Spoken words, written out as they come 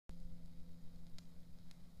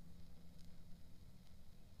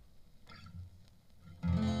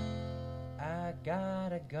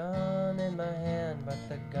got a gun in my hand, but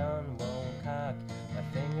the gun won't cock. My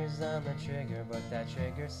finger's on the trigger, but that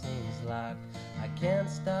trigger seems locked. I can't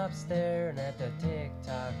stop staring at the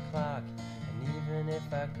tick-tock clock, and even if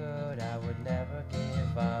I could, I would never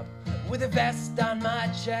give up. With a vest on my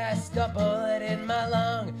chest, a bullet in my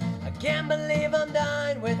lung, I can't believe I'm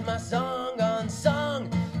dying with my song unsung.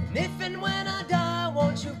 And if and when I die,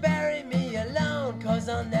 won't you bury me alone? 'Cause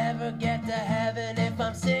I'll never get to heaven if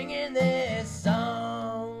I'm singing this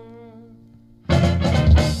song.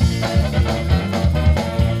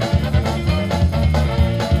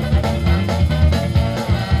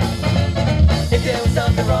 If there was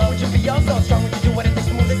something wrong, would you be all so strong? Would you do what it takes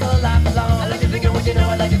to move this whole life along? I like to think I would, you know,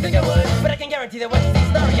 I like to think I would, but I can guarantee that what you see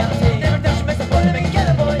is not reality. Never doubt you make some fun and make it get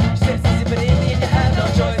a boy. You said it's easy, but in the end you have no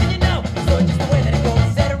choice. And you know, it's not just the way that it goes.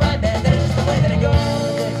 You said it right, man, that is just the way that it goes.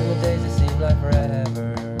 The days that seem like forever,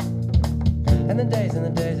 and the days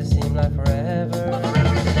that seem like forever. But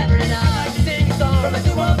forever is never enough. I like to sing a song from my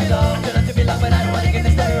two won't be long. I try not to be long, but I don't want to get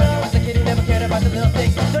this better. I was a kid who never cared about the little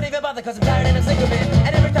things. Don't even bother 'cause I'm tired and I'm sick of it.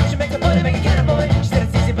 And every time she makes a fun and make it get a boy. She said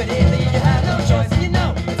it's easy, but in the end you have no choice. And you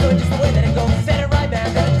know, it's not just the way that it goes. You said it right,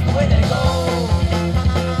 man, that is just the way that it goes.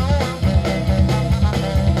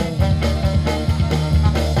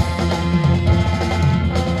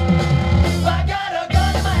 I got a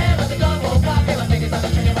gun in my hand, but the gun won't cock. And my fingers on the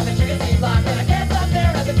trigger, but the trigger seems locked. And I can't stop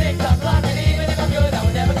staring at the tick-tock clock. And even if I'm good, I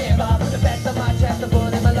would never give up. With the vest on my chest, a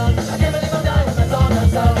bullet in my lung, I can't believe I'm dying with my song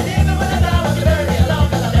unsung. And even when I die, won't you bury me alone?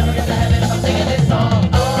 'Cause I'll never get to heaven if I'm singing this song.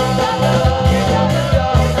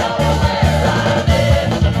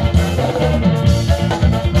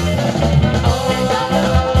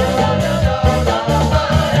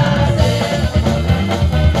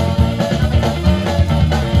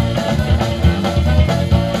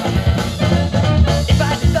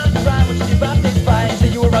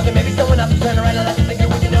 Maybe someone else was trying to write. I like to think you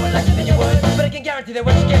would, you know, I like to think you would, but I can guarantee that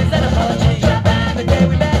what you get is an apology. Shut back the day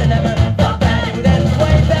we met and never thought that you would end this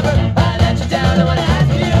way ever. I let you down, I wanna ask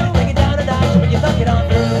you, bring it down a notch, but you thunk it on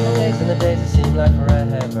through. And the days that seem like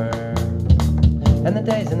forever, and the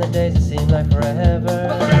days that seem like forever.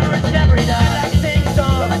 But forever is never enough. I like to sing a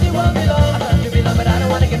song, but you won't be long. I thought you'd be long, but I don't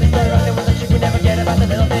wanna get this better. There was a chick we never get about the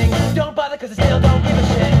little things. Don't bother 'cause I still don't give a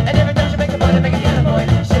shit. And every time she makes a fun and make it get a point.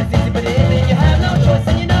 Shit is easy, but in the end you have no choice.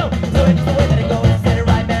 And you know, so it's just the way that it goes. You said it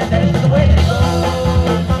right, man, that is just the way that it goes.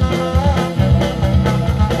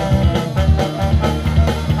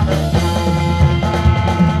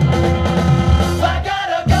 I got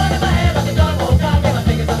a gun in my hand, but the gun won't cock. And my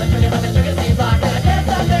fingers on the trigger, but the trigger seems locked. And I can't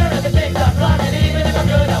stop staring at the tick-tock clock. And even if I'm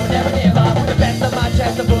good, I would never give up. With the vest on my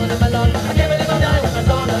chest, a bullet in my lung, I can't believe I'm dying with my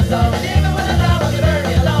song unsung. And even when I die, won't you bury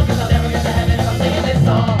me alone? 'Cause I'll never get to heaven if I'm singing this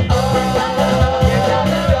song.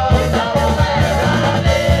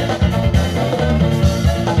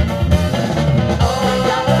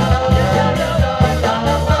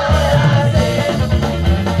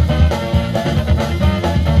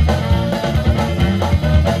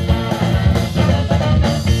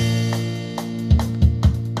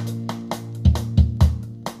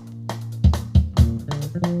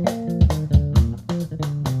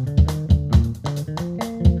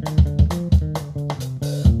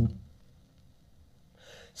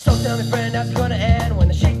 So tell me, friend, how's it gonna end when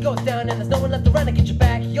the shit goes down and there's no one left around to get you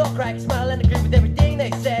back? You'll crack, smile, and agree with everything they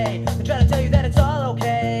say. They try to tell you that it's all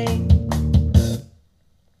okay,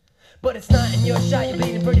 but it's not in your shot. You're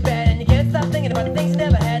bleeding pretty bad, and you can't stop thinking about the things you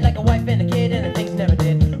never had, like a wife and a kid, and the things you never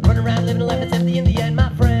did. Run around living a life that's empty in the end, my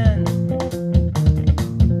friend.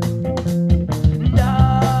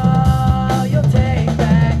 No, you'll take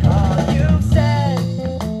back all you've said.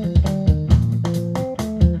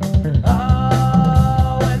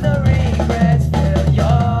 Oh, and the regrets fill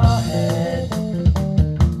your head.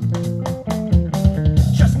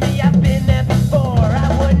 Trust me, I've been there before.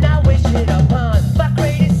 I would not wish it upon my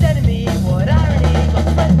greatest enemy. What irony, my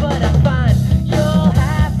friend, but I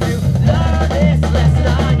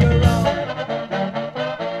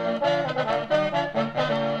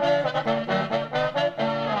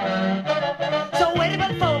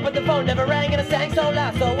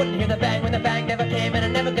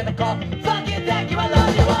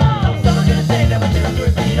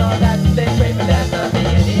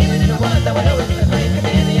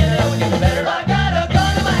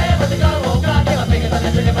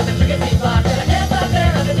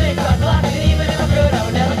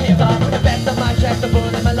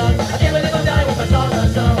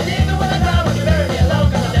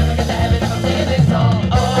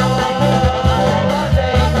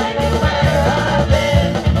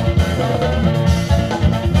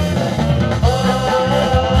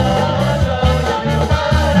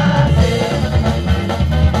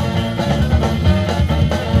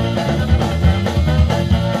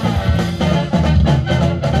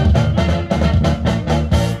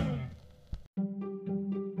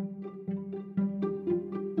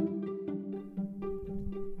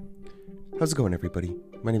How's it going, everybody?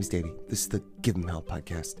 My name is Davey. This is the Give 'Em Hell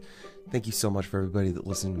podcast. Thank you so much for everybody that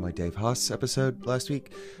listened to my Dave Haas episode last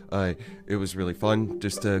week. It was really fun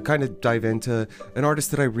just to kind of dive into an artist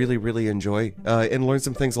that I really, really enjoy and learn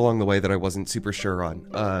some things along the way that I wasn't super sure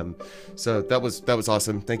on. So that was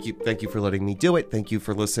awesome. Thank you for letting me do it. Thank you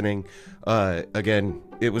for listening. Again,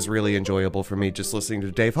 it was really enjoyable for me just listening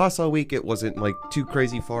to Dave Haas all week. It wasn't like too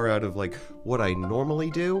crazy far out of like what I normally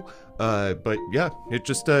do. But yeah, it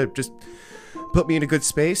just put me in a good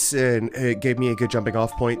space, and it gave me a good jumping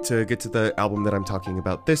off point to get to the album that I'm talking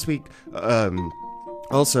about this week.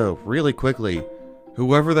 Also, really quickly,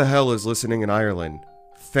 whoever the hell is listening in Ireland,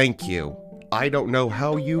 thank you. I don't know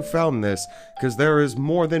how you found this, because there is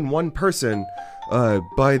more than one person,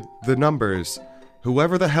 by the numbers.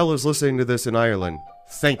 Whoever the hell is listening to this in Ireland,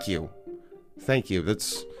 thank you. Thank you.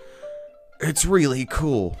 It's really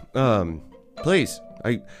cool. Please.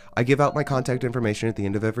 I give out my contact information at the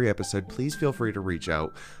end of every episode. Please feel free to reach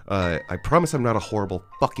out. I promise I'm not a horrible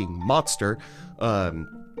fucking monster.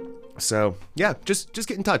 So yeah, just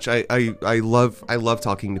get in touch. I love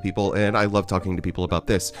talking to people, and I love talking to people about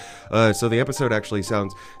this. So the episode actually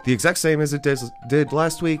sounds the exact same as it did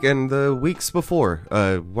last week and the weeks before.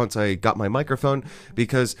 Once I got my microphone,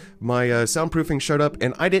 because my soundproofing showed up,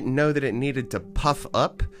 and I didn't know that it needed to puff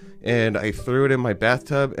up, and I threw it in my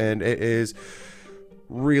bathtub, and it is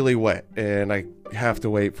really wet, and I have to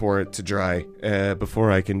wait for it to dry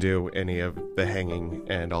before I can do any of the hanging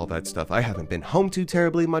and all that stuff. I haven't been home too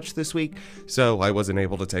terribly much this week, so I wasn't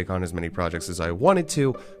able to take on as many projects as I wanted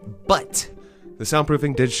to, but the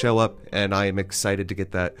soundproofing did show up, and I am excited to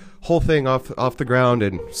get that whole thing off the ground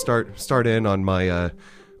and start in on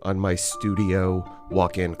my studio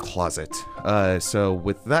walk-in closet. So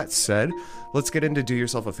with that said, let's get into Do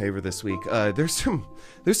Yourself a Favor this week. There's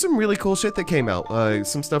some really cool shit that came out.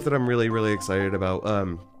 Some stuff that I'm really, really excited about.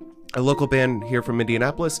 A local band here from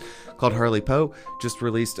Indianapolis called Harley Poe just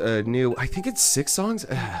released a new, I think it's 6 songs.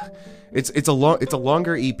 It's a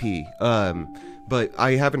longer EP. But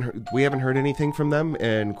we haven't heard anything from them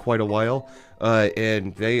in quite a while.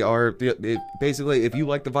 And they are basically, if you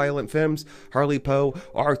like the Violent Femmes, Harley Poe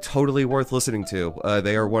are totally worth listening to.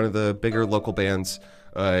 They are one of the bigger local bands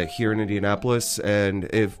here in Indianapolis, and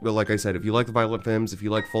like I said, if you like the Violent Femmes, if you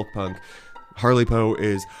like folk punk, Harley Poe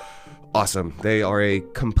is awesome. They are a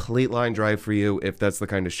complete line drive for you if that's the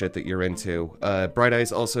kind of shit that you're into. Bright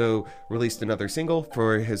Eyes also released another single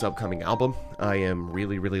for his upcoming album. I am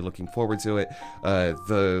really, really looking forward to it.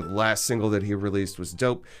 The last single that he released was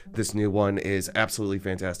dope. This new one is absolutely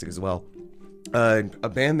fantastic as well. A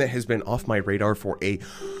band that has been off my radar for a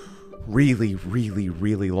really, really,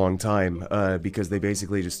 really long time, because they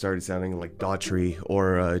basically just started sounding like Daughtry,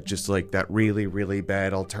 or just like that really, really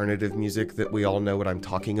bad alternative music that we all know what I'm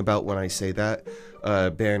talking about when I say that. A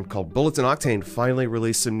band called Bullets and Octane finally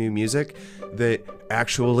released some new music that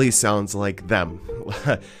actually sounds like them.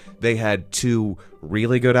 They had 2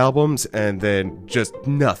 really good albums, and then just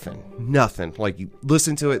nothing. Like, you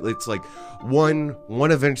listen to it, it's like one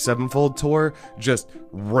Avenged Sevenfold tour just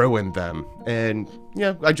ruined them, and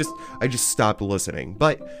yeah, I just stopped listening.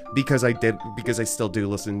 But because I still do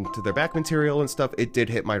listen to their back material and stuff, it did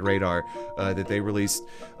hit my radar that they released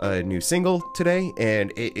a new single today,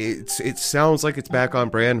 and it sounds like it's back on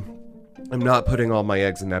brand. I'm not putting all my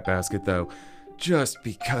eggs in that basket though, just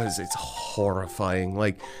because it's horrifying.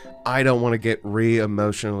 Like, I don't want to get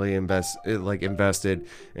emotionally invested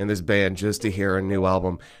in this band just to hear a new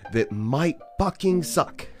album that might fucking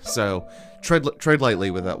suck. So tread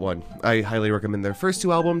lightly with that one. I highly recommend their first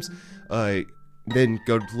 2 albums. Then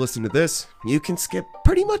go listen to this. You can skip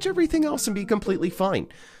pretty much everything else and be completely fine.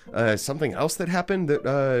 Something else that happened,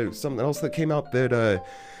 something else that came out that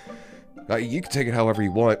you can take it however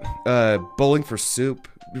you want. Bowling for Soup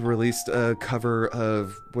released a cover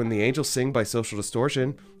of When the Angels Sing by Social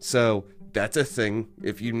Distortion. So that's a thing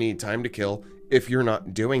if you need time to kill. If you're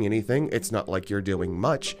not doing anything, it's not like you're doing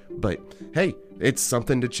much, but hey, it's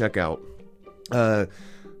something to check out.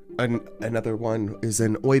 Another one is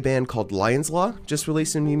an Oi band called Lion's Law, just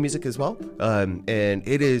released some new music as well. And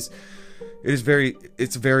it's very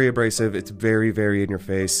abrasive. It's very, very in your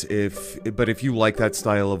face. But if you like that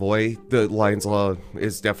style of Oi, the Lion's Law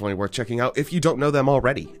is definitely worth checking out if you don't know them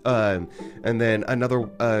already. And then another,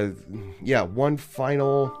 one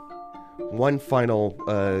final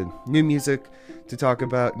new music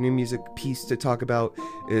piece to talk about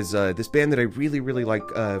is this band that I really, really like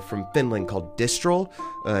from Finland called Distral,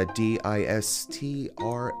 Distral.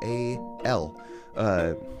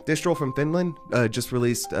 Distral from Finland just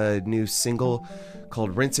released a new single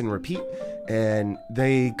called Rinse and Repeat, and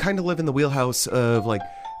they kind of live in the wheelhouse of like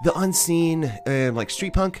the unseen and like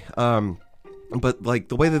street punk. but like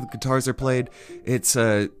the way that the guitars are played, it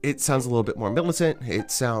sounds a little bit more militant.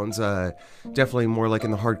 It sounds definitely more like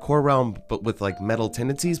in the hardcore realm, but with like metal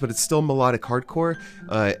tendencies. But it's still melodic hardcore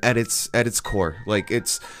at its core. Like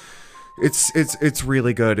it's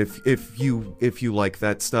really good if you like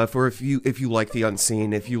that stuff, or if you like the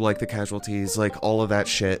Unseen, if you like the Casualties, like all of that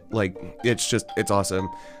shit. Like it's awesome.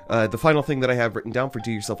 The final thing that I have written down for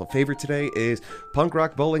Do Yourself a Favor today is Punk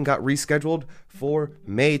Rock Bowling got rescheduled for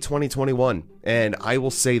May 2021. And I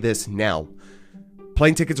will say this now.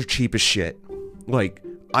 Plane tickets are cheap as shit. Like,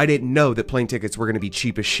 I didn't know that plane tickets were going to be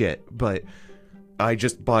cheap as shit, but I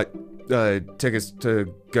just bought tickets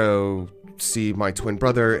to go see my twin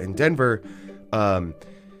brother in Denver,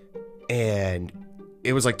 and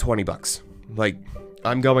it was like $20. Like,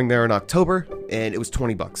 I'm going there in October, and it was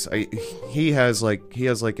 $20. He has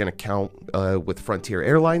an account with Frontier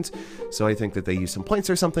Airlines, so I think that they use some points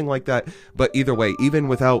or something like that. But either way, even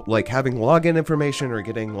without like having login information or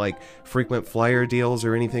getting like frequent flyer deals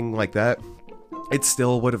or anything like that, it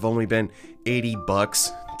still would have only been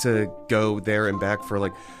 $80 to go there and back for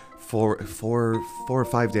like 4 or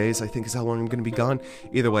 5 days, I think is how long I'm going to be gone.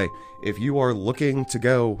 Either way, if you are looking to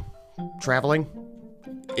go traveling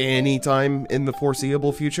anytime in the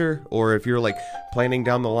foreseeable future, or if you're like planning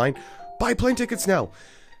down the line, buy plane tickets now.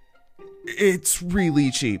 It's really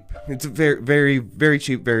cheap. It's very, very, very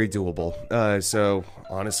cheap, very doable. So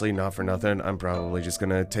honestly, not for nothing, I'm probably just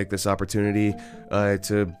gonna take this opportunity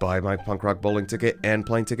to buy my Punk Rock Bowling ticket and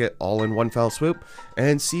plane ticket all in one foul swoop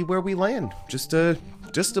and see where we land. Just to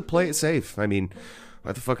play it safe. I mean,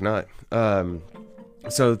 why the fuck not?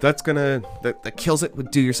 So that kills it with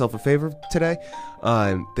Do Yourself a Favor today.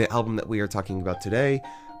 The album that we are talking about today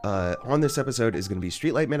on this episode is going to be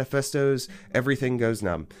Streetlight Manifesto's Everything Goes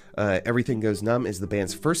Numb. Everything Goes Numb is the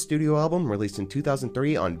band's first studio album, released in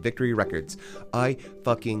 2003 on Victory Records. I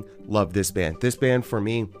fucking love this band. This band, for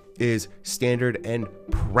me, is standard and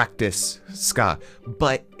practice ska,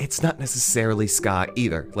 but it's not necessarily ska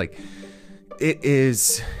either. Like, it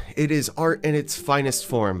is art in its finest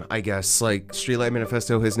form, I guess. Like, Streetlight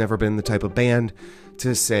Manifesto has never been the type of band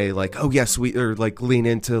to say like, oh yes, we, or like lean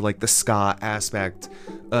into like the ska aspect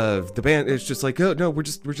of the band. It's just like, oh no, we're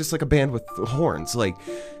just like a band with horns. Like,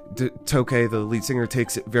 Tokay, the lead singer,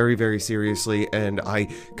 takes it very, very seriously, and I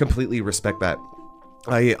completely respect that.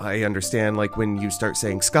 I understand, like, when you start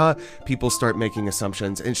saying ska, people start making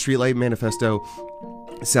assumptions, and Streetlight Manifesto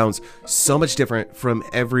sounds so much different from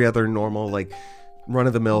every other normal, like,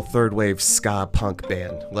 run-of-the-mill third wave ska punk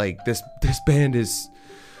band. Like, this band is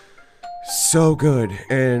so good,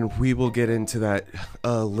 and we will get into that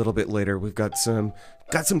a little bit later. We've got some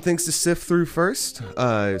things to sift through first,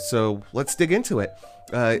 so let's dig into it.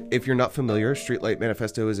 If you're not familiar, Streetlight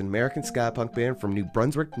Manifesto is an American ska punk band from New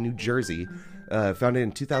Brunswick, New Jersey, founded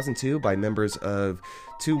in 2002 by members of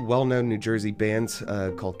two well-known New Jersey bands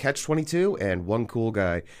called Catch-22 and One Cool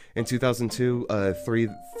Guy. In 2002, the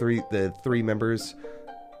three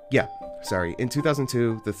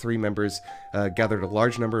members gathered a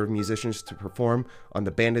large number of musicians to perform on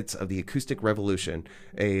the Bandits of the Acoustic Revolution,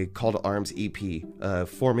 a Call to Arms EP,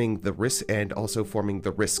 forming the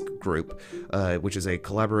Risk Group, which is a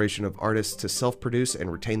collaboration of artists to self-produce and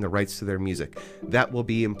retain the rights to their music. That will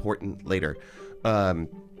be important later.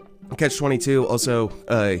 Catch-22 also,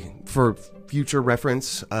 for future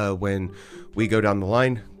reference, when we go down the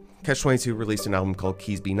line, Catch-22 released an album called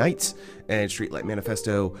Keys Be Nights, and Streetlight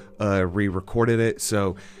Manifesto re-recorded it,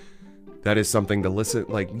 so that is something to listen.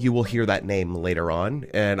 Like, you will hear that name later on,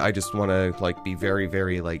 and I just want to like be very,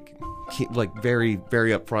 very very,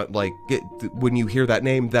 very upfront. Like, when you hear that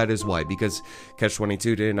name, that is why, because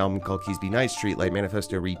Catch-22 did an album called Keys Be Nights, Streetlight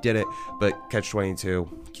Manifesto redid it, but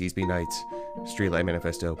Catch-22, Keys Be Nights, Streetlight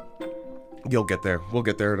Manifesto. You'll get there. We'll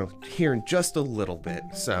get there here in just a little bit.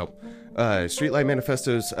 So, Streetlight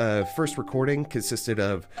Manifesto's first recording consisted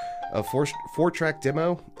of a four-track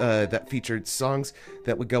demo that featured songs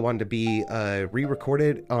that would go on to be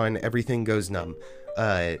re-recorded on Everything Goes Numb.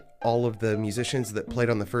 All of the musicians that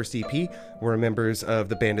played on the first EP were members of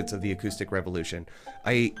the Bandits of the Acoustic Revolution.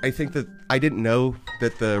 I think that I didn't know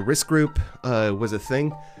that the Risk Group was a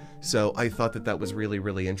thing, so I thought that was really,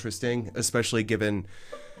 really interesting, especially given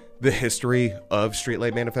the history of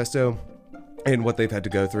Streetlight Manifesto and what they've had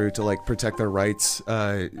to go through to like protect their rights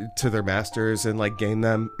to their masters and like gain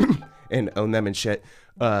them and own them and shit.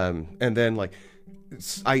 And then like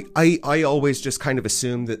I always just kind of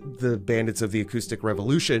assumed that the Bandits of the Acoustic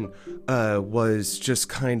Revolution was just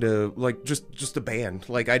kind of like just a band.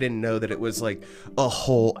 Like, I didn't know that it was like a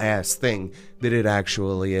whole ass thing that it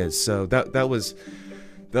actually is. So that was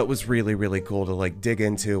really, really cool to like dig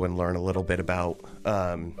into and learn a little bit about.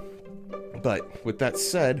 But with that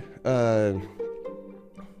said,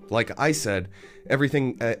 like I said,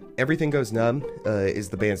 Everything Goes Numb is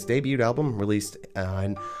the band's debut album, released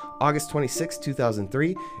on August 26,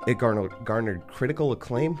 2003. It garnered critical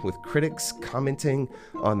acclaim, with critics commenting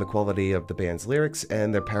on the quality of the band's lyrics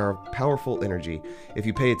and their powerful energy. If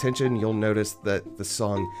you pay attention, you'll notice that the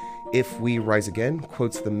song If We Rise Again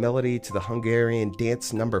quotes the melody to the Hungarian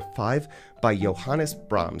dance number 5 by Johannes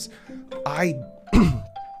Brahms. I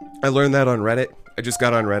learned that on Reddit. I just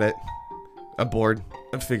got on Reddit. I'm bored.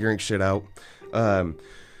 I'm figuring shit out.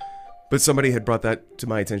 But somebody had brought that to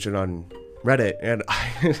my attention on Reddit, and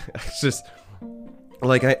I just,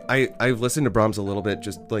 like, I've listened to Brahms a little bit,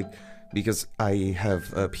 just, like, because I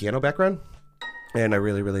have a piano background, and I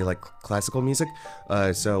really, really like classical music,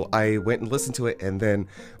 so I went and listened to it, and then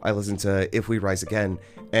I listened to If We Rise Again,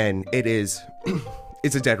 and it is,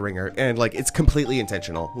 it's a dead ringer, and, like, it's completely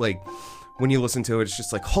intentional. Like, when you listen to it, it's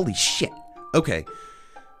just like, holy shit, okay.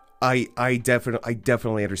 I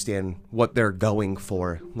definitely understand what they're going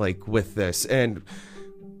for, like, with this, and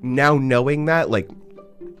now knowing that, like,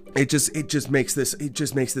 it just makes this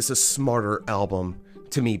a smarter album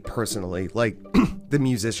to me personally. Like, the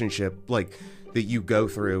musicianship, like, that you go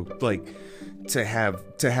through, like, to have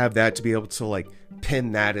that, to be able to, like,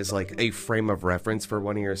 pin that as, like, a frame of reference for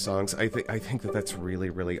one of your songs. I think that's really,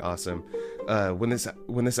 really awesome. When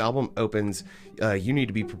this album opens, you need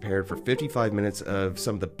to be prepared for 55 minutes of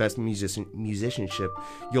some of the best musicianship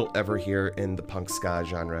you'll ever hear in the punk ska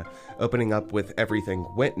genre. Opening up with Everything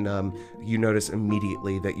Went Numb, you notice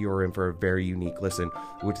immediately that you're in for a very unique listen.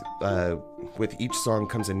 With each song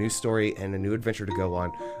comes a new story and a new adventure to go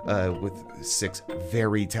on, with 6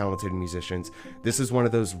 very talented musicians. This is one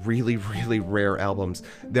of those really, really rare albums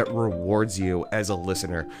that rewards you as a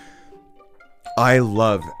listener. I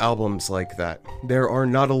love albums like that. There are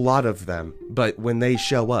not a lot of them, but when they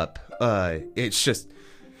show up, it's just,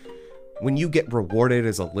 when you get rewarded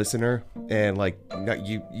as a listener, and, like,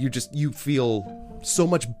 you feel so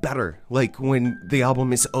much better, like, when the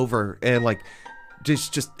album is over, and, like,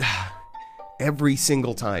 just every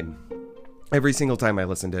single time I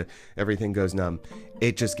listen to Everything Goes Numb,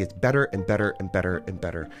 it just gets better and better and better and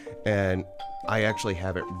better. And I actually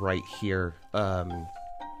have it right here,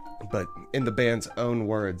 but in the band's own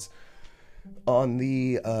words, on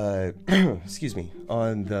the excuse me,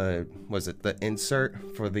 on the, was it the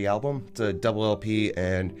insert for the album, the double LP,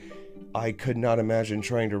 and I could not imagine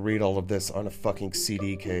trying to read all of this on a fucking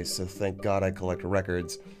CD case, so thank God I collect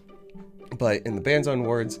records. But in the band's own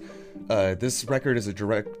words, this record is a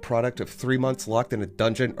direct product of 3 months locked in a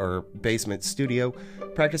dungeon or basement studio,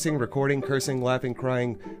 practicing, recording, cursing, laughing,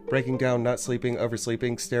 crying, breaking down, not sleeping,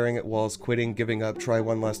 oversleeping, staring at walls, quitting, giving up, try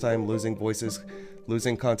one last time, losing voices,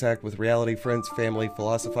 losing contact with reality, friends, family,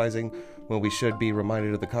 philosophizing when we should be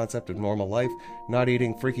reminded of the concept of normal life, not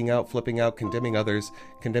eating, freaking out, flipping out, condemning others,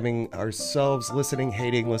 condemning ourselves, listening,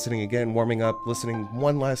 hating, listening again, warming up, listening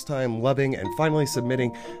one last time, loving, and finally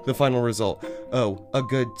submitting the final result. Oh, a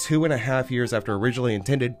good 2.5 years after originally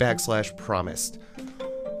intended / promised.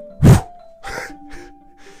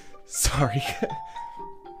 Sorry.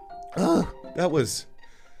 That was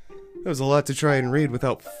a lot to try and read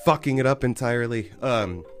without fucking it up entirely.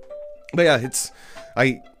 But yeah, that's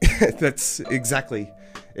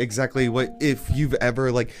exactly what, if you've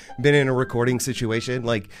ever, like, been in a recording situation,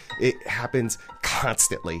 like, it happens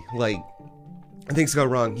constantly. Like, things go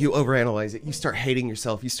wrong, you overanalyze it, you start hating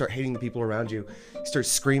yourself, you start hating the people around you, you start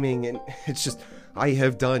screaming, and it's just, I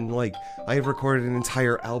have recorded an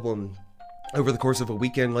entire album over the course of a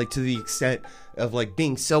weekend, like, to the extent of, like,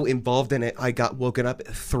 being so involved in it, I got woken up at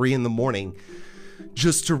 3 a.m.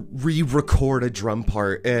 just to re-record a drum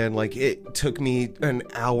part, and, like, it took me an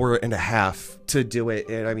hour and a half to do it,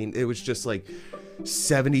 and I mean, it was just, like,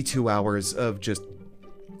 72 hours of just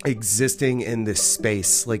existing in this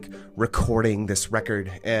space, like, recording this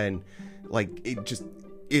record, and, like,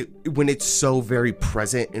 when it's so very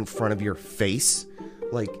present in front of your face,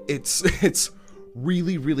 like, it's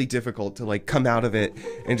really, really difficult to, like, come out of it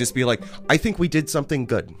and just be like, I think we did something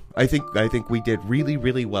good. I think we did really,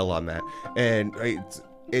 really well on that. And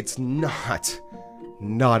it's not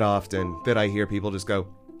often that I hear people just go,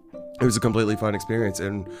 it was a completely fun experience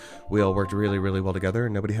and we all worked really, really well together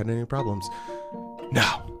and nobody had any problems.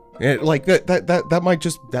 No. Like,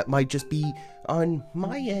 that might just be on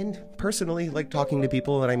my end personally, like, talking to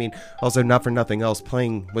people. And I mean, also, not for nothing else,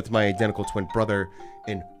 playing with my identical twin brother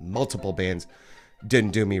in multiple bands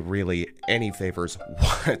didn't do me really any favors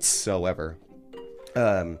whatsoever.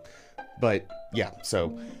 But yeah,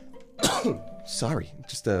 so sorry,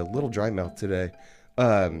 just a little dry mouth today.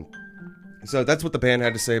 So that's what the band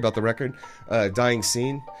had to say about the record. Dying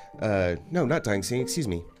Scene. No, not Dying Scene, excuse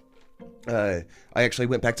me. I actually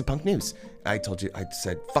went back to Punk News. I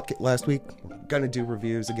said, fuck it last week. We're gonna do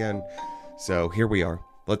reviews again. So here we are.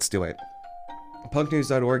 Let's do it.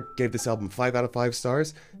 Punknews.org gave this album 5 out of 5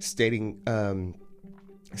 stars, stating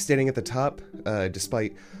at the top,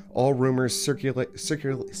 despite all rumors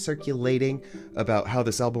circulating about how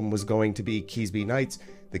this album was going to be Keysby Nights,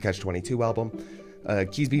 the Catch-22 album.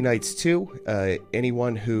 Keysby Nights 2,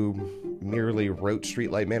 anyone who merely wrote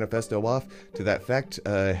Streetlight Manifesto off to that fact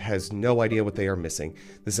has no idea what they are missing.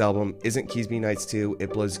 This album isn't Keysby Nights 2,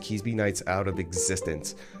 it blows Keysby Nights out of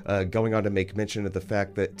existence. Going on to make mention of the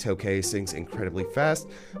fact that Tokay sings incredibly fast,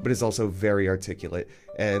 but is also very articulate.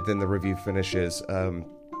 And then the review finishes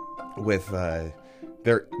with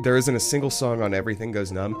there isn't a single song on Everything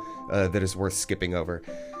Goes Numb that is worth skipping over.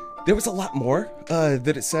 There was a lot more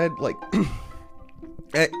that it said, like...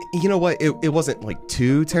 you know what? It wasn't like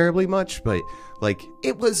too terribly much, but like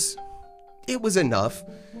it was enough.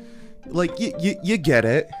 Like you get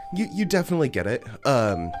it. You definitely get it.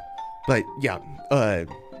 But yeah.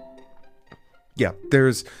 Yeah.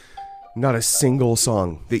 There's not a single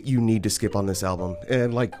song that you need to skip on this album.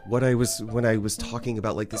 And like when I was talking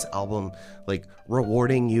about like this album, like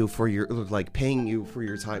rewarding you for your, like paying you for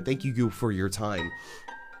your time, thank you for your time.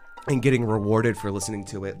 And getting rewarded for listening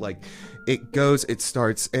to it. Like it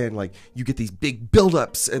starts and like you get these big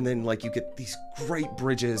build-ups and then like you get these great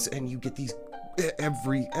bridges and you get these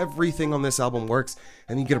everything on this album works,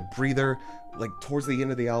 and you get a breather like towards the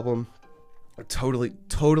end of the album. It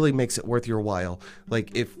totally makes it worth your while.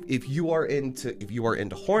 Like if you are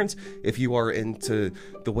into horns, if you are into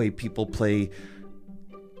the way people play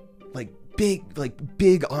like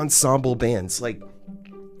big ensemble bands, like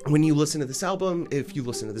when you listen to this album, if you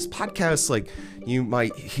listen to this podcast, like you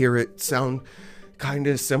might hear it sound kind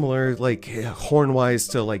of similar, like horn-wise,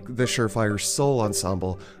 to like the Surefire Soul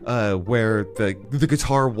Ensemble, where the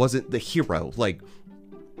guitar wasn't the hero. Like,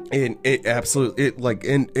 and it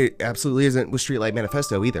absolutely isn't with Streetlight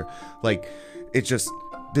Manifesto either. Like, it's just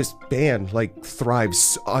this band like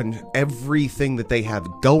thrives on everything that they have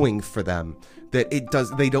going for them. That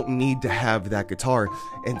they don't need to have that guitar,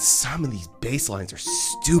 and some of these bass lines are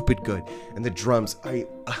stupid good, and the drums,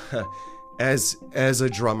 as a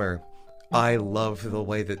drummer, I love the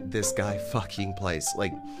way that this guy fucking plays.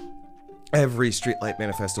 Like, every Streetlight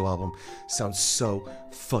Manifesto album sounds so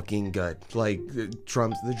fucking good. Like, the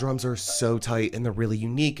drums are so tight, and they're really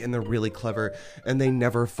unique, and they're really clever, and they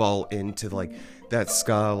never fall into like that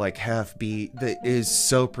ska like half beat that is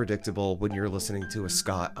so predictable when you're listening to a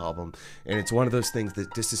ska album. And it's one of those things that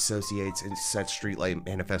disassociates and sets Streetlight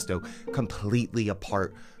Manifesto completely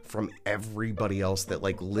apart from everybody else that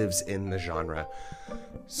like lives in the genre.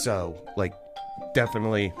 So like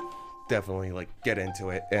definitely like get into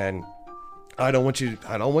it. And I don't want you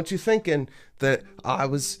thinking that I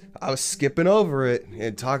was skipping over it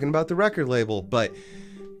and talking about the record label, but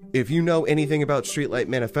if you know anything about Streetlight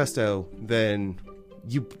Manifesto, then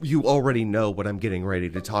you already know what I'm getting ready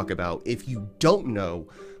to talk about. If you don't know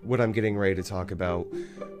what I'm getting ready to talk about,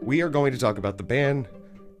 we are going to talk about the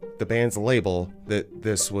band's label that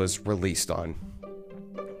this was released on.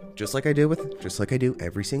 Just like I do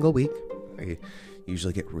every single week. I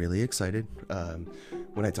usually get really excited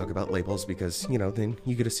when I talk about labels, because then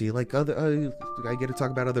you get to see like I get to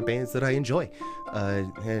talk about other bands that I enjoy,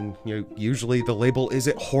 and usually the label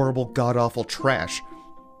isn't horrible god awful trash.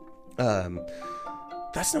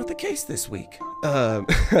 That's not the case this week.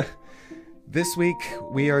 This week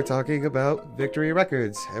we are talking about Victory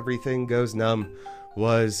Records. Everything Goes Numb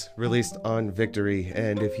was released on Victory,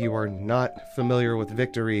 and if you are not familiar with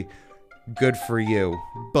Victory, good for you.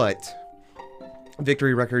 But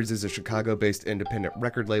Victory Records is a Chicago-based independent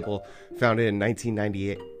record label founded in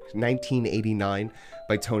 1989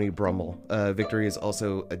 by Tony Brummel. Victory is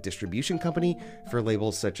also a distribution company for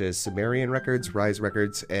labels such as Sumerian Records, Rise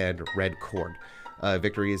Records, and Red Chord.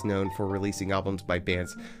 Victory is known for releasing albums by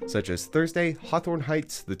bands such as Thursday, Hawthorne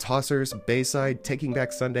Heights, The Tossers, Bayside, Taking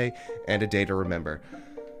Back Sunday, and A Day to Remember.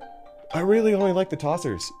 I really only like The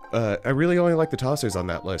Tossers. on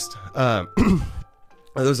that list.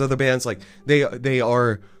 Those other bands, like they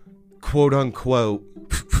are quote unquote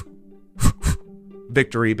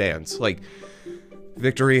Victory bands. Like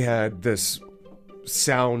Victory had this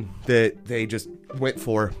sound that they just went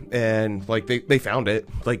for, and like they found it.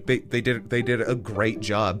 Like they did a great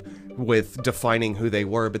job with defining who they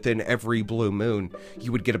were. But then every blue moon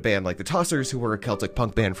you would get a band like the Tossers, who were a Celtic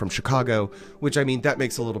punk band from Chicago, which I mean that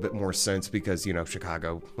makes a little bit more sense because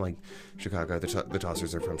Chicago, the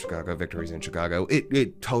Tossers are from Chicago, Victory's in Chicago.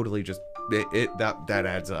 It totally just that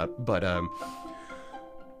adds up. But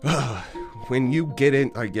when you get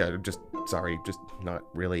in, just not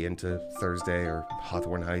really into Thursday or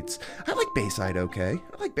Hawthorne Heights. I like Bayside, okay.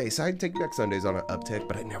 I like Bayside. Take Back Sundays on an uptick,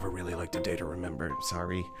 but I never really liked A Day to Remember.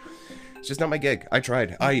 Sorry. It's just not my gig. I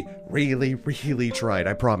tried. I really, really tried.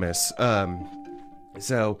 I promise.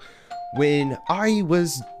 So when I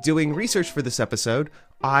was doing research for this episode,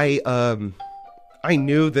 I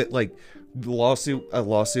knew that like a lawsuit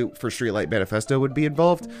for Streetlight Manifesto would be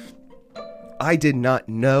involved. I did not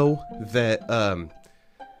know that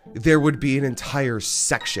there would be an entire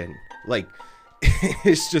section. Like,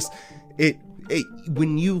 it's just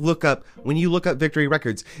when you look up Victory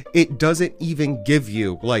Records, it doesn't even give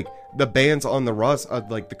you like the bands on the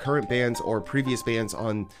like the current bands or previous bands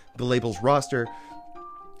on the label's roster.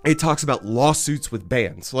 It talks about lawsuits with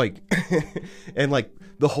bands, like, and like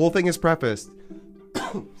the whole thing is prefaced.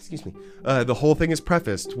 Excuse me. The whole thing is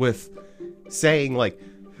prefaced with saying like,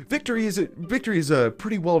 Victory is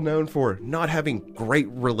pretty well known for not having great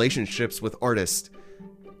relationships with artists.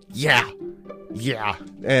 Yeah,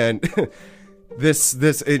 and this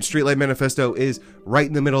Streetlight Manifesto is right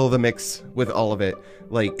in the middle of the mix with all of it.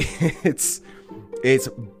 Like, it's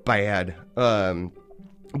bad.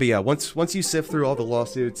 But yeah, once you sift through all the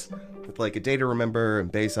lawsuits with like A Day to Remember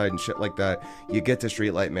and Bayside and shit like that, you get to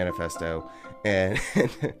Streetlight Manifesto, and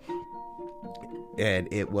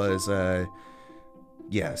and it was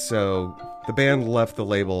yeah, so the band left the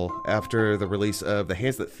label after the release of The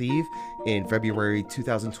Hands That Thieve in February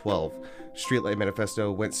 2012. Streetlight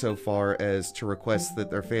Manifesto went so far as to request that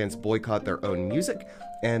their fans boycott their own music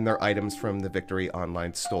and their items from the Victory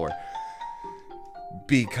online store.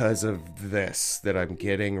 Because of this that I'm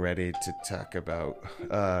getting ready to talk about.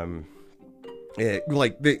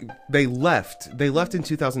 They left in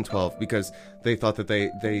 2012 because they thought that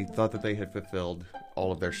they had fulfilled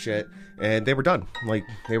all of their shit and they were done. Like,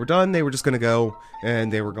 they were done. They were just gonna go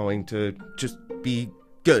and they were going to just be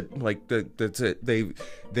good. Like, that's it. They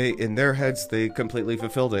in their heads they completely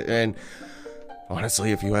fulfilled it. And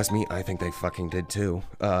honestly, if you ask me, I think they fucking did too.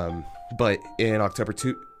 But in October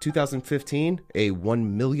 2015, a $1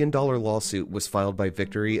 million lawsuit was filed by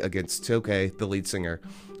Victory against Tokay, the lead singer.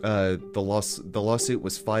 The lawsuit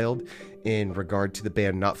was filed in regard to the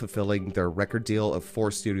band not fulfilling their record deal of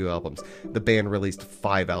 4 studio albums. The band released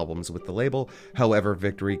 5 albums with the label. However,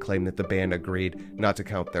 Victory claimed that the band agreed not to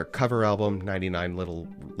count their cover album, 99 Little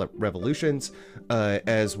Revolutions,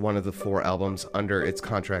 as one of the 4 albums under its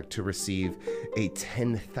contract to receive a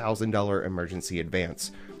 $10,000 emergency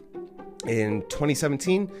advance. In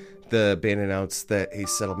 2017, the band announced that a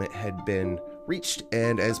settlement had been reached,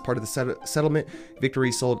 and as part of the settlement,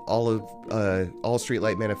 Victory sold all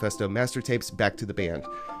Streetlight Manifesto master tapes back to the band.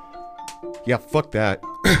 Yeah, fuck that.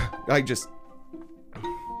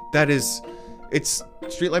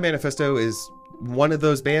 Streetlight Manifesto is one of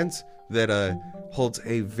those bands that holds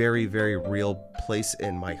a very, very real place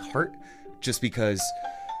in my heart, just because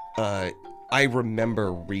I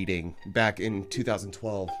remember reading back in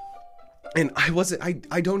 2012. And I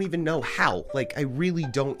don't even know how. Like, I really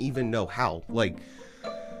don't even know how. Like,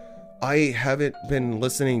 I haven't been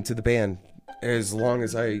listening to the band as long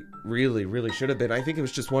as I really, really should have been. I think it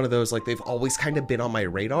was just one of those, like, they've always kind of been on my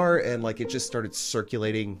radar, and, like, it just started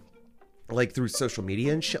circulating, like, through social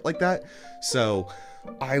media and shit like that. So,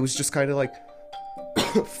 I was just kind of like,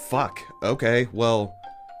 fuck, okay, well,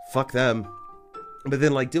 fuck them. But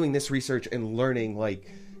then, like, doing this research and learning, like,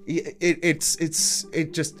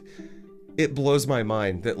 it blows my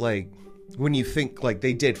mind that, like, when you think, like,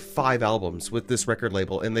 they did 5 albums with this record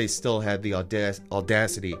label and they still had the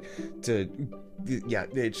audacity to, yeah,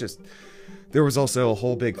 it's just, there was also a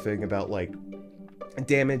whole big thing about, like,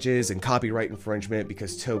 damages and copyright infringement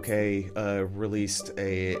because Tokay released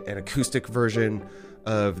an acoustic version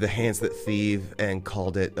of The Hands That Thieve and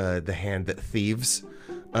called it The Hand That Thieves,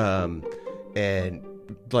 and,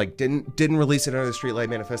 like, didn't release it under the Streetlight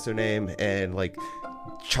Manifesto name, and, like,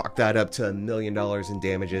 chalk that up to $1 million in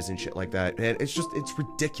damages and shit like that. And it's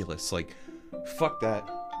ridiculous. Like, fuck that.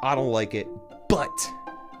 I don't like it. But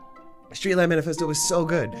Streetlight Manifesto is so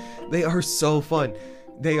good. They are so fun.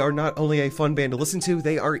 They are not only a fun band to listen to,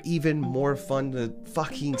 they are even more fun to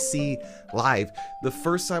fucking see live. The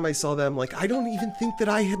first time I saw them, like, I don't even think that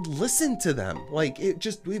I had listened to them. Like,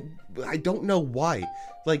 I don't know why.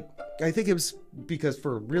 Like, I think it was because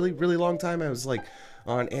for a really, really long time I was, like,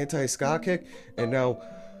 on anti-ska kick, and now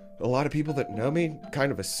a lot of people that know me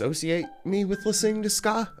kind of associate me with listening to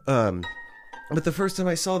ska. But the first time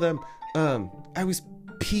I saw them, I was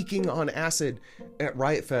peaking on acid at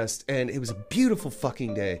Riot Fest, and it was a beautiful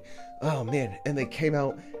fucking day. Oh man, and they came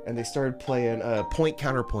out and they started playing Point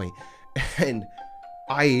Counterpoint, And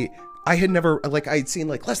I had never, like, I'd seen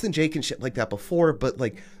like Less Than Jake and shit like that before, but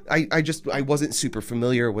like I wasn't super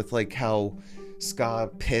familiar with like how ska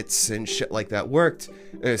pits and shit like that worked,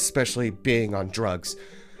 especially being on drugs.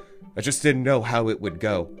 I just didn't know how it would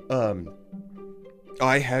go.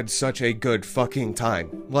 I had such a good fucking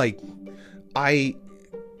time. Like, I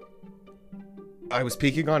was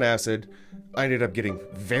peaking on acid. I ended up getting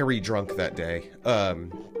very drunk that day,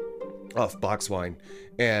 off box wine,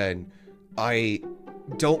 and I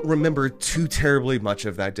don't remember too terribly much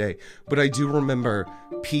of that day, but I do remember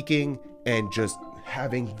peaking and just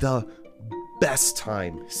having the best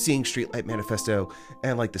time seeing Streetlight Manifesto,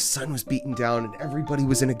 and like the sun was beating down and everybody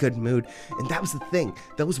was in a good mood. And that was the thing,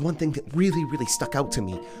 that was one thing that really stuck out to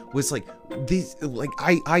me, was like these, like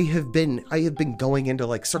I have been going into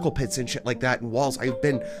like circle pits and shit like that and walls. I've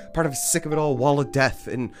been part of Sick of It All, Wall of Death,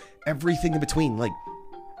 and everything in between. Like,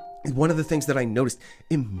 one of the things that I noticed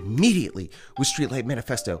immediately with Streetlight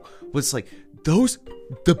Manifesto was like,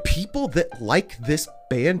 the people that like this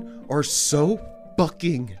band are so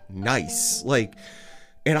fucking nice. Like,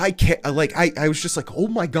 and I can't, like, I was just like, oh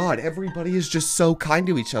my god, everybody is just so kind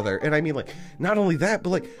to each other. And I mean, like, not only that,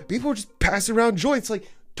 but like, people are just passing around joints like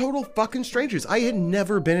total fucking strangers. I had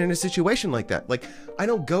never been in a situation like that. Like, I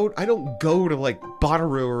don't go to like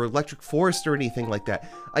Bonnaroo or Electric Forest or anything like that.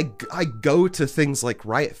 I go to things like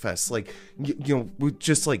Riot Fest, like, you know, with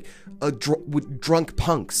just like with drunk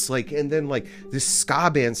punks, like, and then like this ska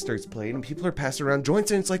band starts playing and people are passing around joints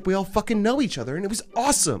and it's like we all fucking know each other, and it was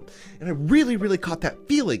awesome. And I really caught that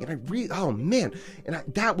feeling, and oh man, and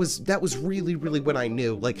that was really when I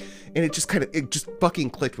knew, like, and it just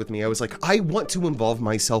fucking clicked with me. I was like, I want to involve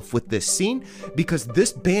myself with this scene because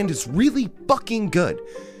this band is really fucking good.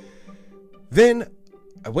 Then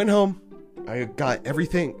I went home, I got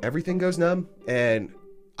Everything Goes Numb, and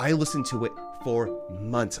I listened to it for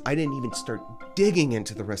months. I didn't even start digging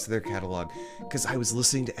into the rest of their catalog because I was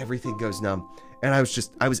listening to Everything Goes Numb, and I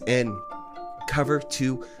was in cover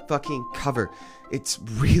to fucking cover. It's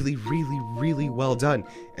really well done.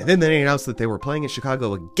 And then they announced that they were playing in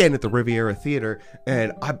Chicago again at the Riviera Theater,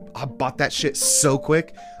 and I bought that shit so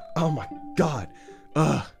quick. Oh my god.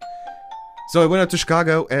 So I went up to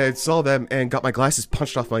Chicago and saw them and got my glasses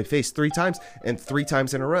punched off my face 3 times, and 3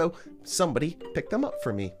 times in a row, somebody picked them up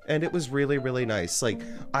for me. And it was really nice. Like,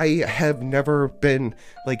 I have never been,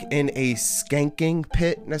 like, in a skanking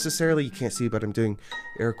pit necessarily. You can't see, but I'm doing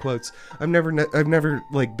air quotes. I've never,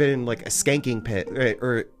 like, been in, like, a skanking pit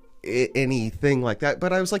or anything like that.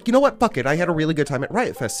 But I was like, you know what? Fuck it. I had a really good time at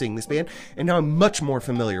Riot Fest seeing this band, and now I'm much more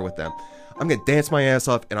familiar with them. I'm gonna dance my ass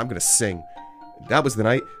off, and I'm gonna sing. That was the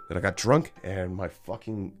night that I got drunk, and my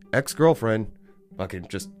fucking ex-girlfriend fucking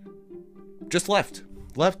just left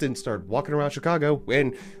and started walking around Chicago.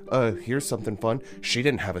 And here's something fun: she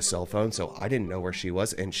didn't have a cell phone, so I didn't know where she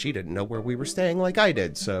was, and she didn't know where we were staying like I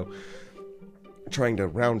did. So trying to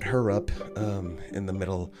round her up in the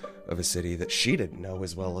middle of a city that she didn't know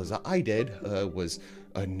as well as I did was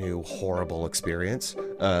a new horrible experience.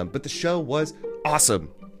 But the show was awesome.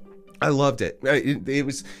 I loved it.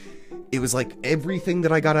 It was like everything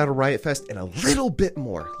that I got out of Riot Fest and a little bit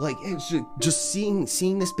more. Like, it's just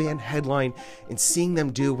seeing this band headline and seeing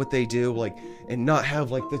them do what they do, like, and not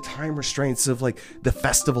have like the time restraints of like the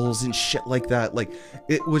festivals and shit like that. Like,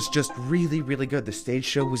 it was just really good. The stage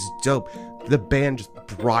show was dope. The band just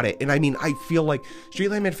brought it. And I mean, I feel like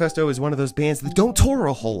Streetlight Manifesto is one of those bands that don't tour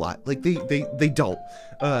a whole lot. Like, they don't.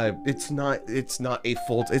 It's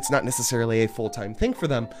not necessarily a full-time thing for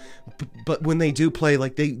them, but when they do play,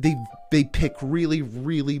 like, they pick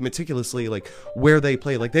really meticulously, like, where they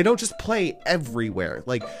play. Like, they don't just play everywhere,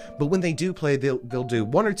 like, but when they do play, they'll do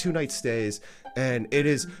 1 or 2 night stays, and it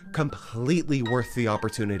is completely worth the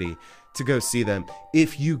opportunity to go see them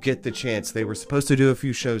if you get the chance. They were supposed to do a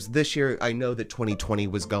few shows this year. I know that 2020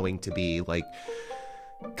 was going to be like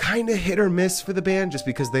kind of hit or miss for the band, just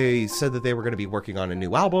because they said that they were going to be working on a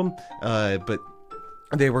new album, but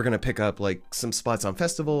they were going to pick up like some spots on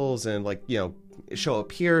festivals and, like, you know, show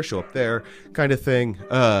up here, show up there kind of thing.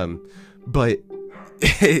 But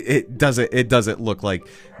it doesn't look like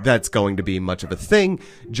that's going to be much of a thing,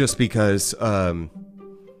 just because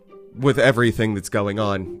with everything that's going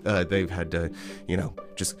on, they've had to, you know,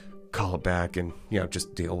 just call it back and, you know,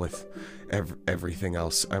 just deal with everything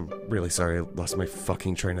else. I'm really sorry, I lost my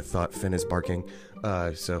fucking train of thought. Finn is barking,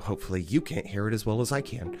 so hopefully you can't hear it as well as I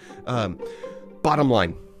can. Bottom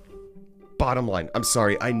line, I'm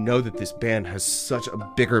sorry, I know that this band has such a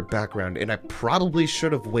bigger background, and I probably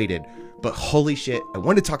should have waited, but holy shit, I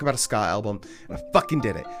wanted to talk about a ska album, and I fucking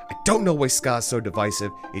did it. I don't know why ska is so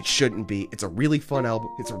divisive. It shouldn't be. It's a really fun album.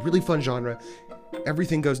 It's a really fun genre.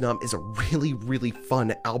 Everything Goes Numb is a really, really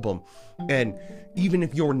fun album. And even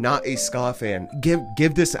if you're not a ska fan,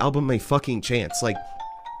 give this album a fucking chance. Like,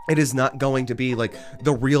 it is not going to be like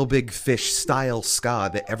the Real Big Fish style ska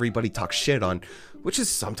that everybody talks shit on, which is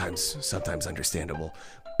sometimes understandable.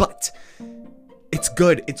 But it's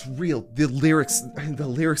good. It's real. The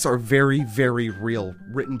lyrics are very, very real,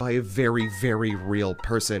 written by a very, very real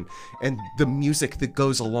person, and the music that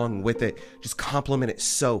goes along with it just complement it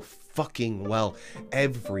so fucking well.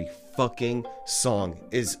 Every fucking song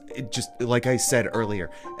is just, like I said earlier,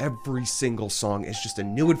 every single song is just a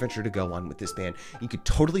new adventure to go on with this band. You could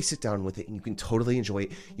totally sit down with it and you can totally enjoy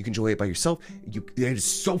it. You can enjoy it by yourself. It is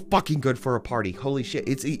so fucking good for a party. Holy shit.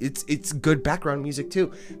 It's good background music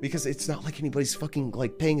too, because it's not like anybody's fucking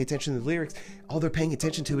like paying attention to the lyrics. All they're paying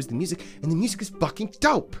attention to is the music, and the music is fucking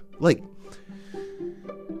dope. Like,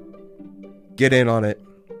 get in on it.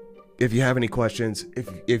 If you have any questions,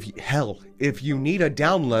 if you need a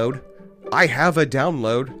download, I have a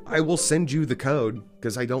download. I will send you the code,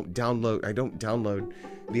 because I don't download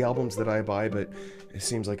the albums that I buy, but it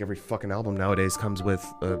seems like every fucking album nowadays comes with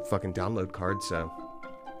a fucking download card. So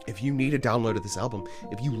if you need a download of this album,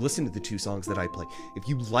 if you listen to the 2 songs that I play, if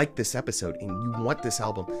you like this episode and you want this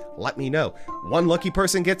album, let me know. One lucky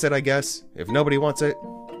person gets it, I guess. If nobody wants it,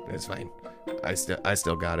 it's fine. I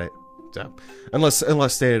still got it. So,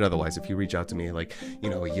 unless stated otherwise, if you reach out to me like,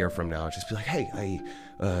 a year from now, just be like, hey,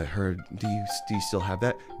 I heard, do you still have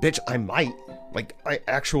that? Bitch, I might. Like, I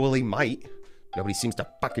actually might. Nobody seems to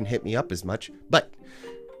fucking hit me up as much, but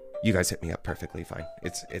you guys hit me up perfectly fine.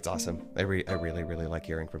 It's awesome. I really, really like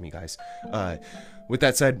hearing from you guys. With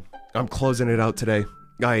that said, I'm closing it out today.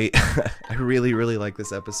 I really, really like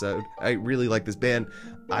this episode. I really like this band.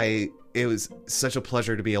 It was such a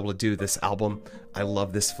pleasure to be able to do this album. I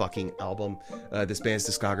love this fucking album. This band's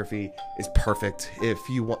discography is perfect. If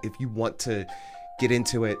you want to get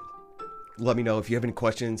into it, let me know. If you have any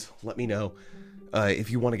questions, let me know.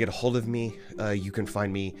 If you want to get a hold of me, you can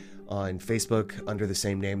find me on Facebook under the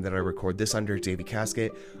same name that I record this under, Davey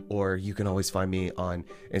Casket, or you can always find me on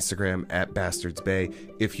Instagram at BastardsBay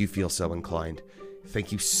if you feel so inclined.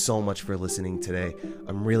 Thank you so much for listening today.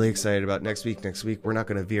 I'm really excited about next week. Next week, we're not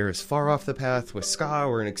going to veer as far off the path with ska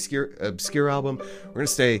or an obscure album. We're going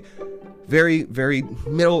to stay very, very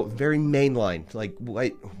middle, very mainline. Like,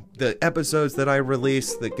 the episodes that I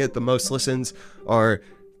release that get the most listens are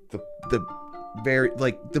the very,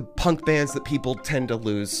 like, the punk bands that people tend to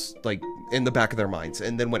lose, like, in the back of their minds.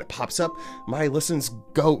 And then when it pops up, my listens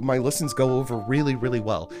go over really, really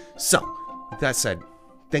well. So, with that said,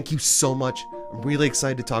 thank you so much. I'm really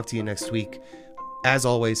excited to talk to you next week. As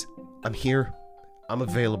always, I'm here. I'm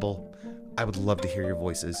available. I would love to hear your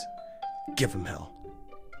voices. Give them hell.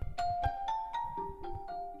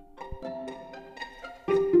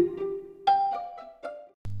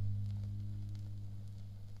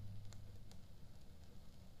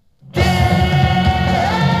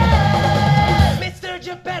 Mr.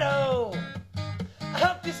 Geppetto, I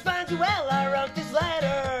hope this finds you well. I wrote this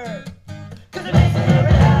letter 'cause it makes me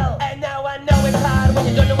hell. And now I know it's hard when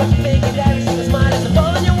you don't know what you're thinking. Every single smile is a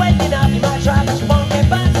fall and you're waking up. You might try, but you won't get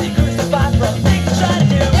by. So you crucify from things you try to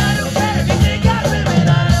do. I don't care if you think I'm living.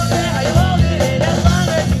 I don't care how you hold it in, as long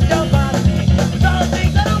as you don't bother me. It's all the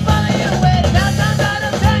things I don't bother you with. And 9 times out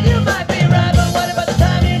of 10 you might be right, but what about the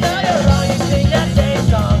time you know you're wrong? You sing that same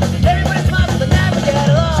song. Everybody smiles but they never get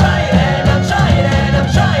along. Trying and I'm trying and I'm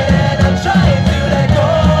trying and I'm trying to let go.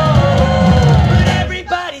 But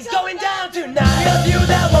everybody's going down tonight. We have you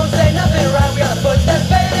that won't say nothing right. We got a footsteps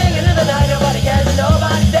fading into the night.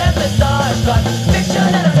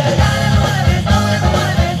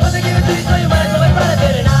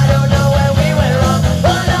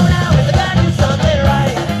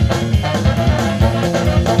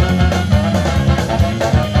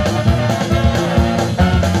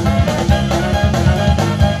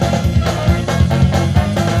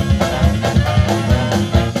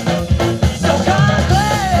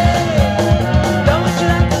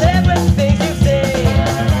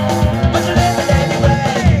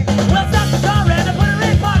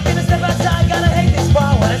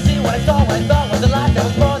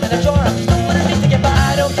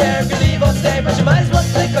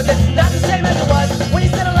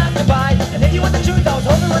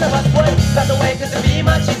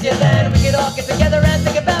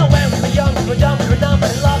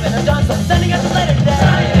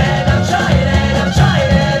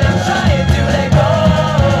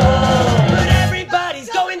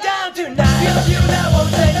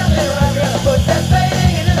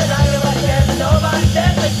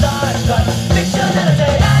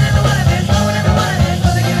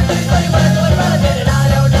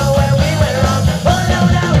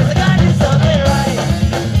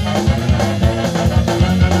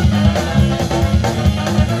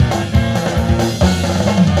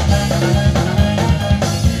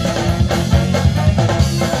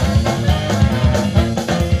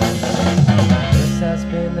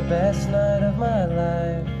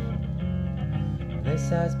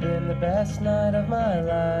 has been the best night of my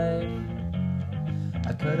life.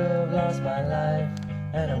 I could have lost my life,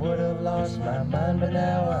 and I would have lost my mind, but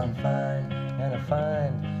now I'm fine, and I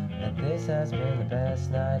find that this has been the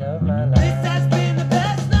best night of my life. This has been the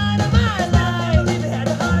best night of my life. I don't even have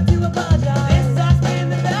the heart to apologize. This has been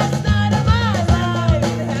the best night of my life. I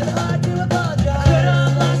don't even have the heart to apologize. I could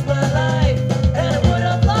have lost my life, and I would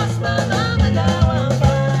have lost my mind, but now I'm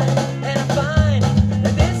fine, and I find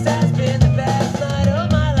that this has been the best night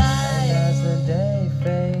of my life. As the day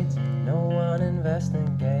fades, no one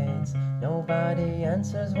investigates. Nobody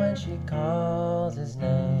answers when she calls his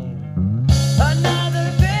name.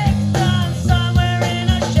 Another victim somewhere in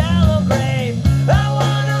a shallow grave. I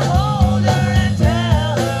wanna hold her and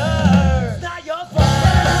tell her it's not your fault.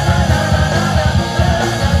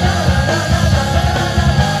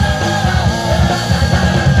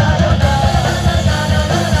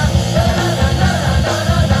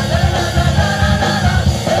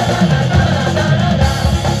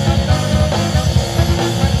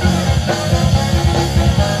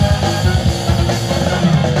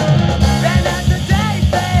 And as the day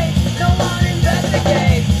fades, no one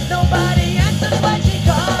investigates. Nobody answers when she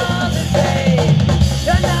calls his name.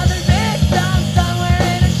 Another victim somewhere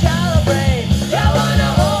in a shallow grave. I wanna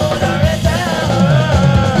hold her and tell her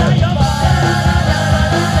it's not your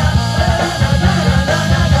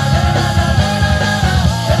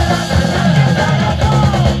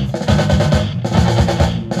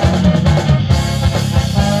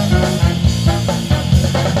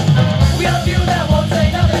We got a few that won't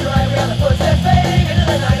say nothing right. We got the footsteps fading into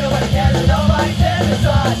the night. Nobody cares and nobody says it's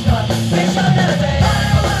so hush. Make sure that I say I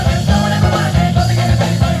never wanna miss, no one ever wanna say. But they get a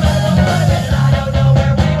face, but you better know what I've been. And I don't know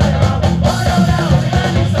where we went wrong. All I know now is we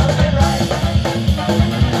gotta do something right.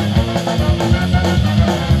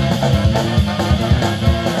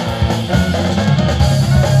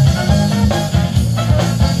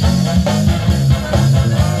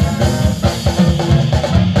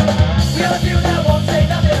 We got a few that won't say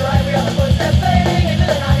nothing right. We got the footsteps fading into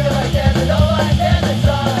the night. Nobody cares and nobody says it's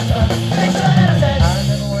so hush. Make sure that I say I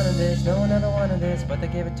never wanted this, no one ever wanted this, but they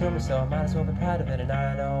gave it to me, so I might as well be proud of it. And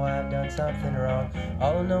I know I've done something wrong.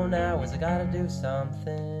 All I know now is I gotta do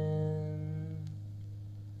something